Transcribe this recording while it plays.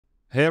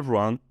Hey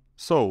everyone,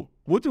 so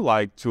would you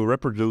like to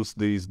reproduce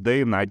this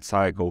day and night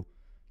cycle,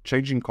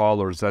 changing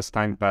colors as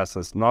time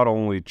passes, not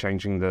only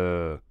changing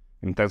the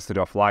intensity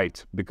of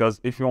light?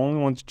 Because if you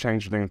only want to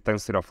change the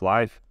intensity of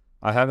light,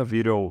 I have a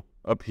video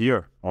up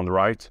here on the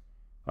right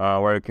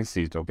where you can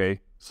see it,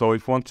 okay? So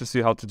if you want to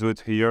see how to do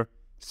it here,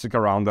 stick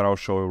around that I'll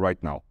show you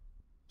right now.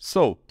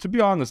 So, to be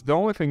honest, the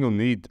only thing you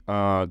need,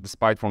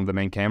 despite from the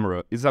main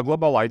camera, is a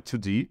Global Light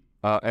 2D,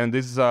 and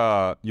this is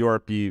a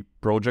URP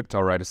project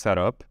already set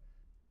up.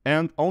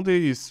 And on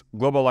this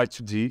Global Light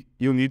 2D,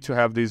 you need to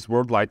have this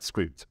World Light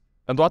script.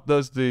 And what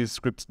does this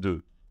script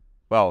do?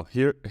 Well,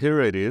 here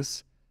it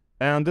is.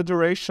 And the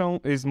duration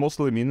is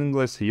mostly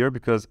meaningless here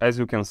because, as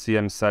you can see,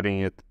 I'm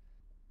setting it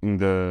in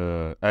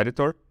the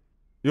editor.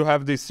 You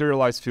have this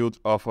serialized field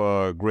of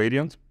a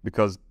gradient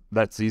because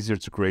that's easier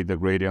to create the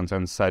gradient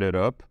and set it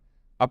up.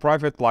 A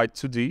private light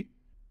 2D,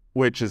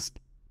 which is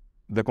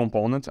the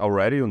component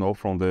already,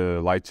 from the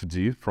light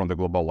 2D, from the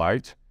global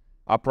light.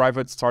 A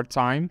private start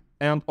time,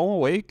 and on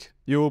awake,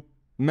 you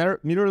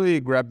merely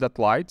grab that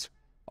light,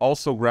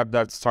 also grab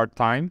that start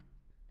time,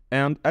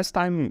 and as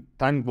time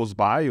goes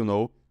by,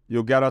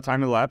 you get a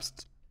time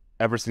elapse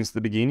ever since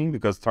the beginning,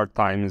 because start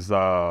time is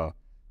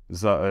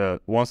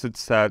once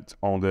it's set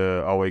on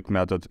the awake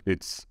method,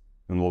 it's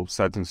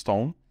set in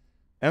stone.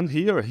 And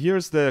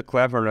here's the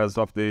cleverness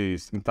of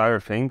this entire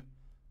thing,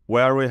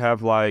 where we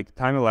have like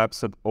time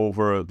elapse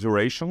over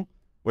duration.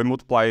 We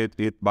multiply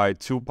it by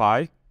 2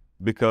 pi,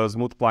 because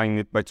multiplying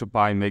it by 2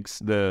 pi makes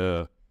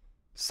the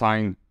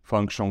sine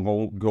function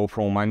go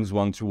from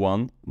 -1 to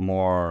 1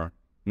 more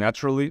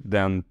naturally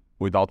than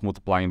without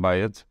multiplying by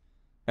it.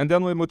 And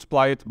then we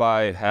multiply it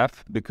by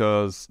half,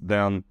 because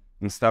then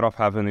instead of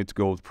having it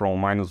go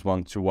from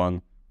 -1 to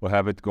 1, we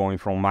have it going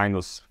from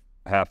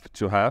 -half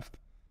to half.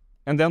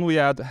 And then we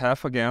add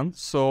half again,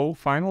 so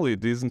finally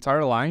this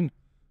entire line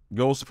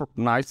goes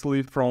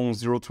nicely from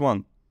 0 to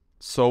 1.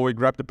 So we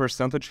grab the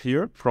percentage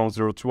here from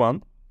 0 to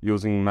 1,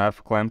 using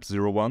math clamp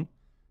 01,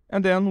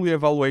 and then we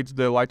evaluate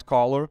the light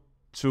color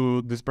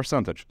to this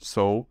percentage.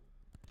 So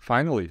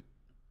finally,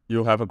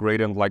 you have a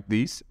gradient like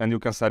this, and you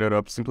can set it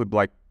up simply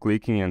by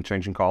clicking and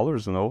changing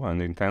colors, and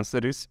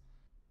intensities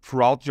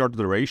throughout your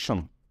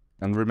duration.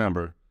 And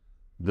remember,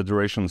 the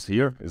durations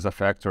here is a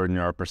factor in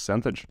your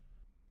percentage.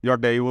 Your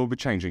day will be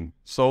changing.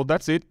 So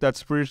that's it.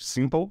 That's pretty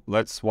simple.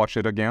 Let's watch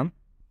it again.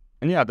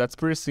 And yeah, that's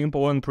pretty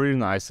simple and pretty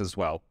nice as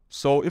well.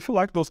 So if you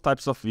like those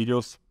types of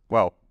videos,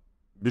 well,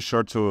 be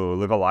sure to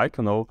leave a like,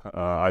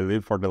 I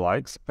live for the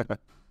likes.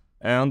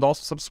 And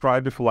also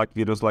subscribe if you like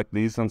videos like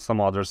these and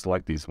some others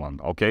like this one,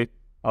 okay?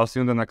 I'll see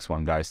you in the next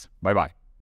one, guys. Bye-bye.